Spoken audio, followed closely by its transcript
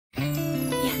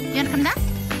Come down.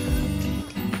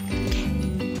 Okay.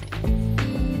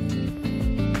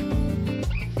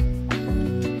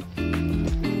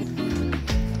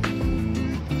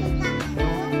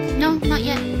 No, not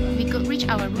yet. We could reach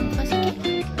our room first, okay?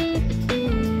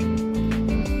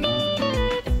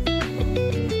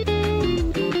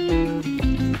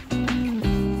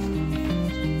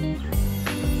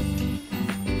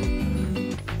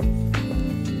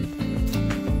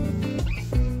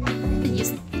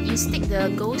 You stick the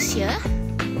ghost here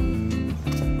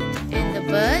and the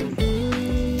bird.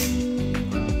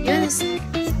 You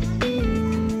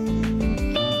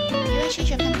want to change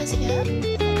your pampers here?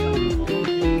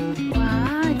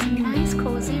 Wow, it's a nice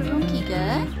cozy room,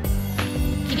 Keegan.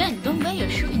 Keegan, don't wear your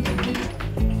shoe in the room.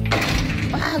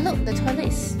 Wow, look, the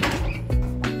toilet is...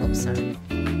 Oops, sorry.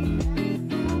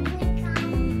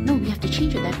 No, we have to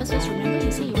change your diapers first. Remember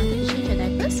you said you wanted to change your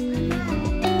diapers?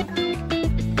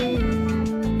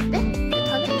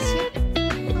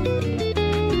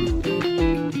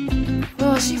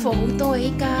舒服好多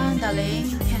呢間，但你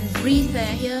can breathe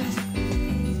here。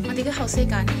我哋嘅後生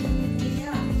間。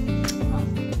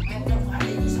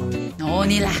哦，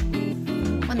你啦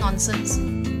，what nonsense？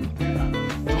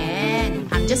 Can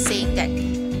I'm just saying that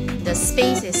the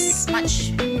space is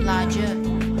much larger.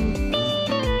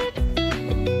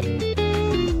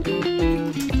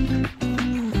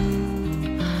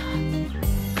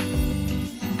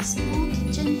 Small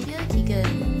kitchen here, Keegan.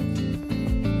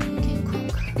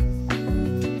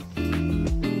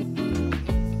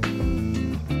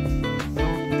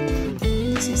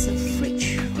 This is a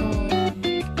fridge.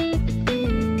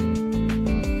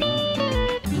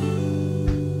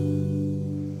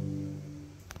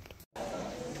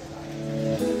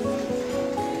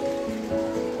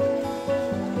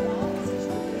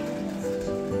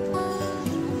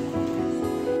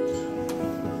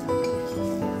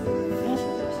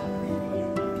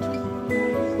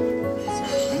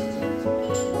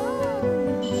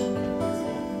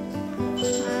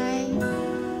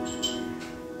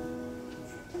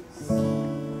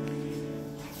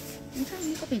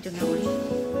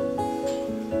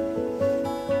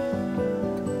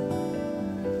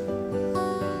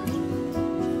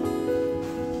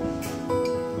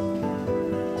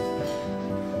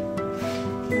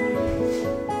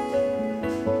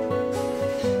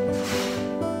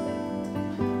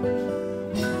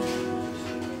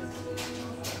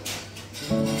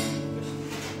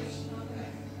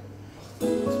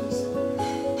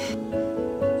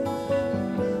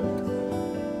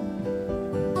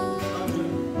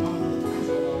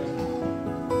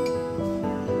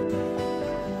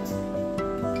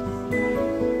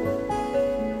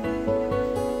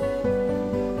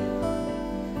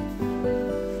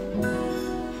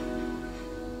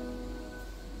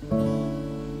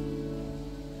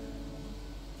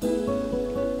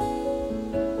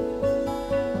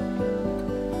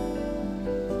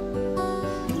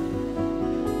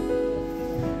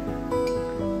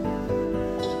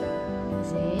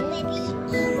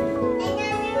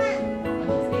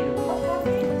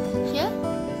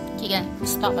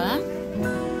 Stop, huh?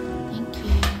 Thank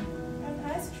you.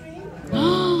 Ice cream?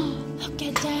 Look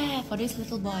at that for this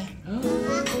little boy.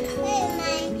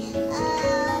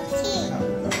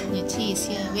 Your tea is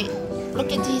here. Wait,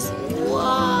 look at this.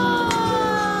 Wow!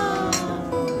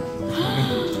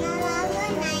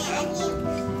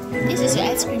 This is your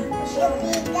ice cream.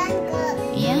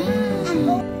 Yeah.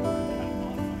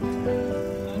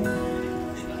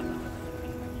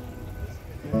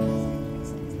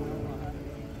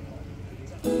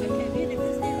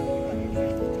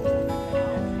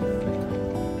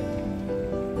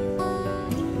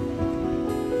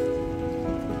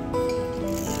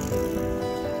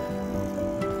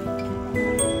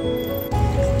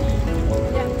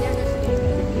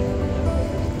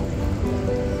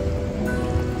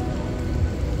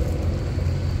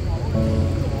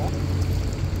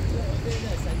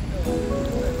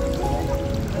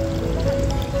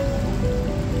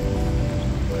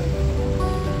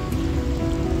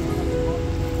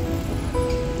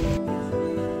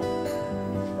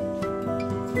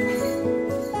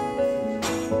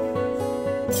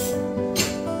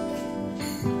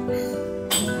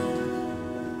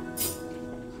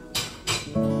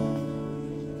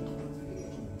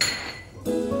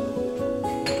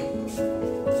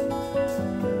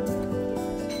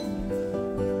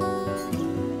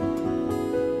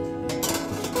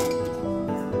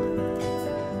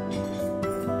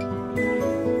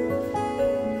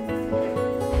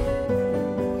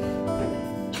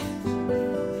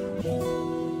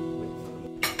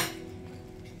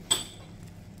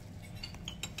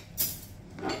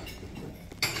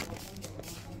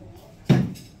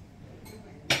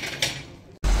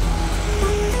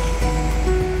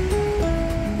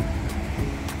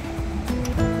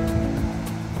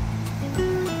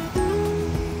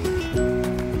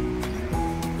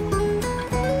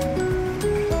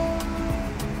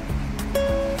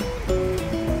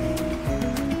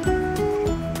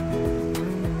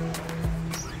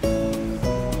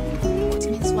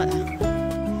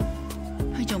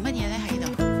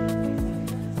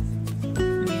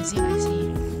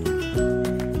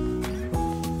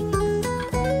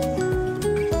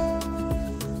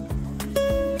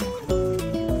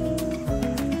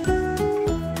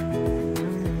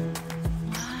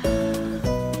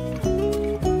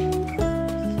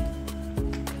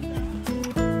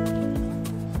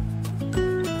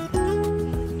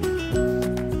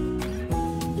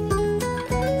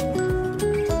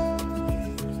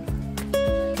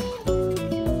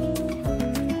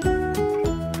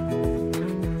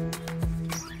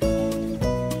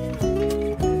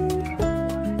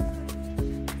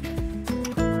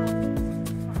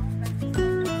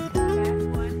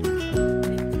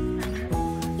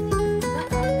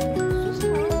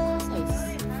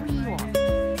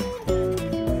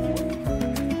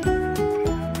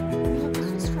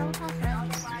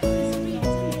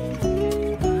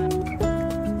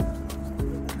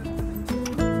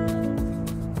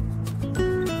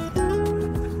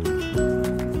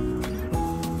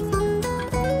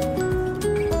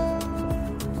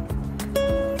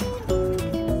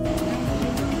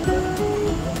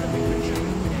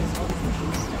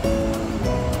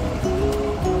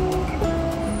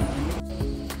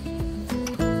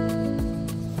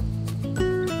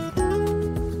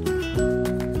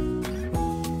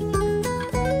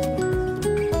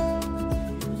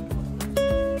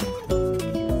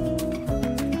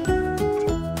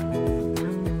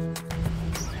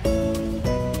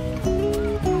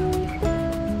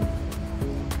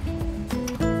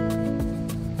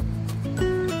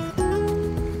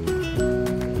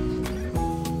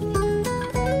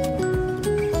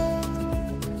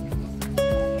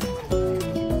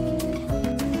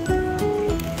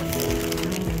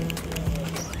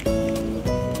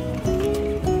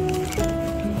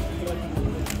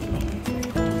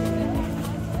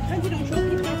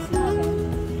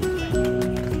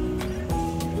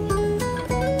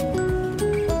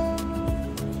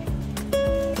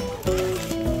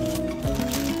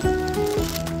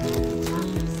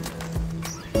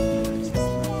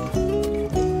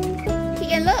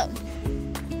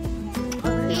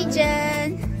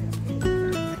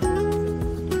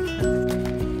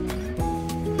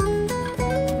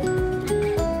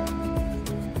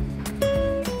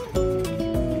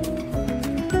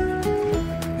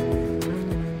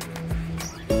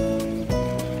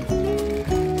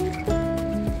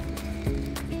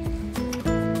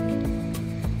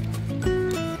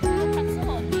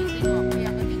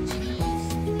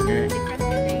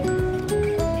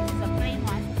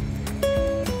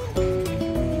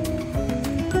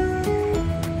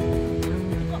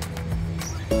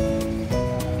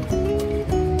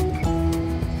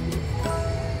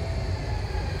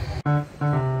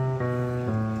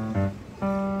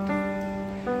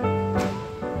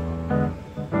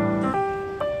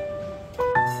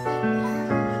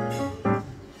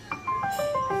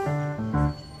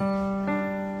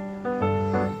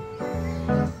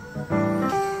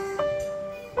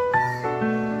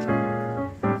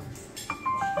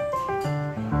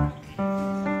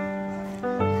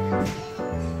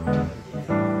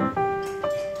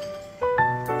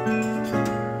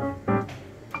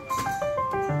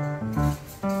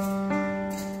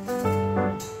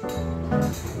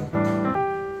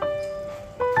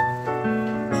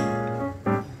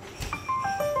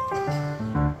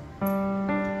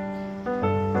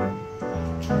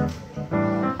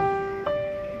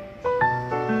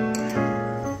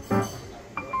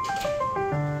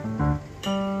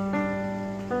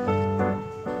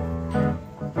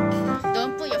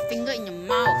 Don't put your finger in your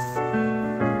mouth.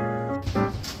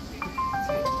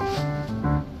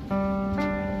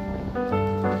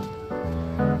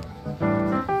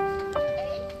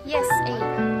 Yes, A.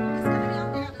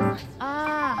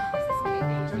 Ah.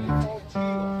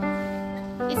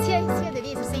 It's here,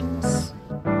 Daddy. It's the same.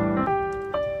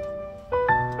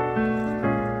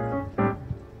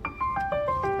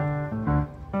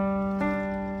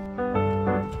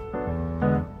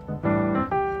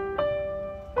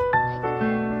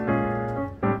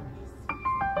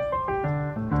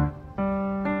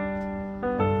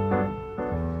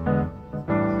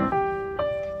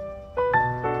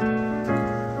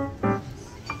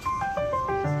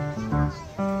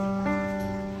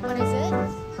 What is it?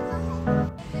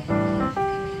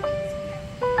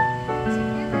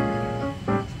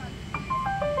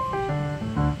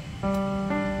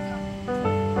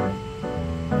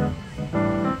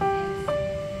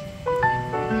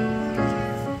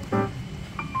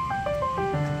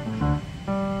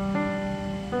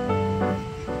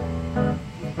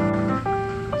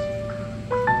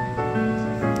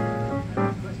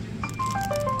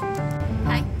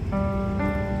 Hi.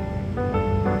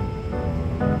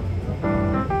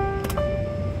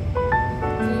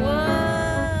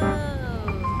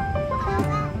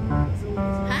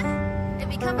 Huh? It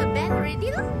become a band already,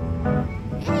 no?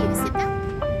 Yeah, you sit down.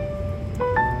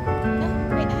 No,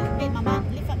 wait, Mama,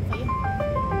 lift up for you.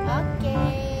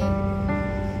 Okay.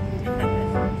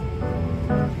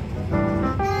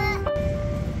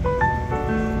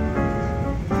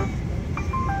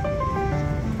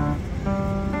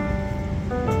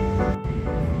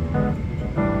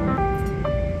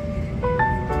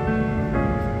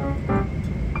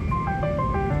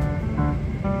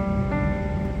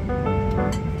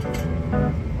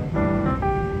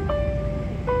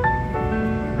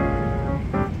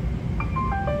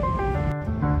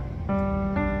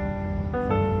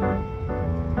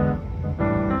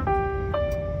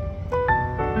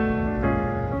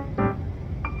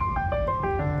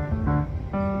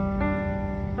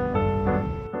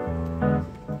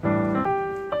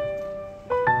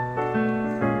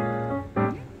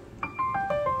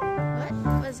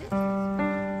 What was it?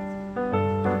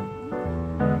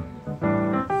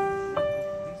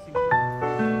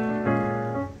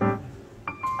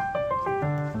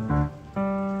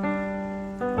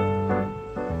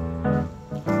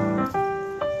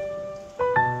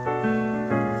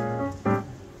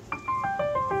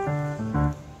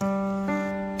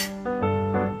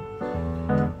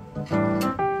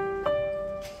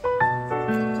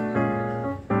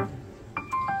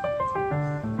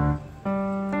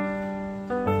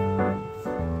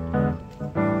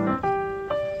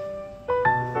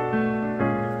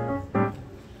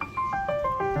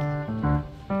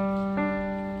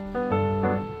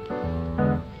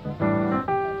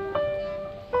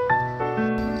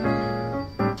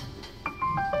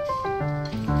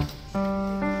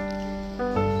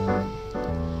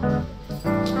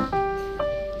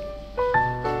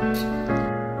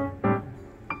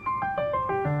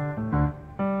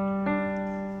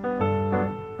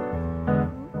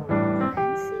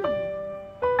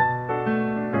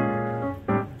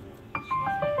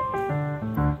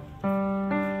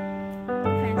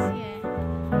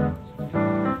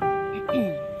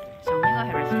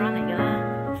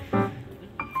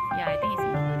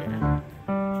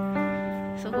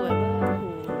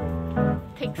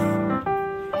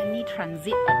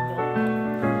 Transit at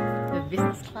Doha with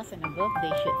business class and above, they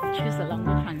should choose a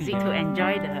longer transit to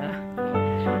enjoy the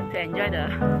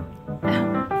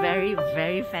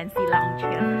very fancy lounge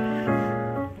here.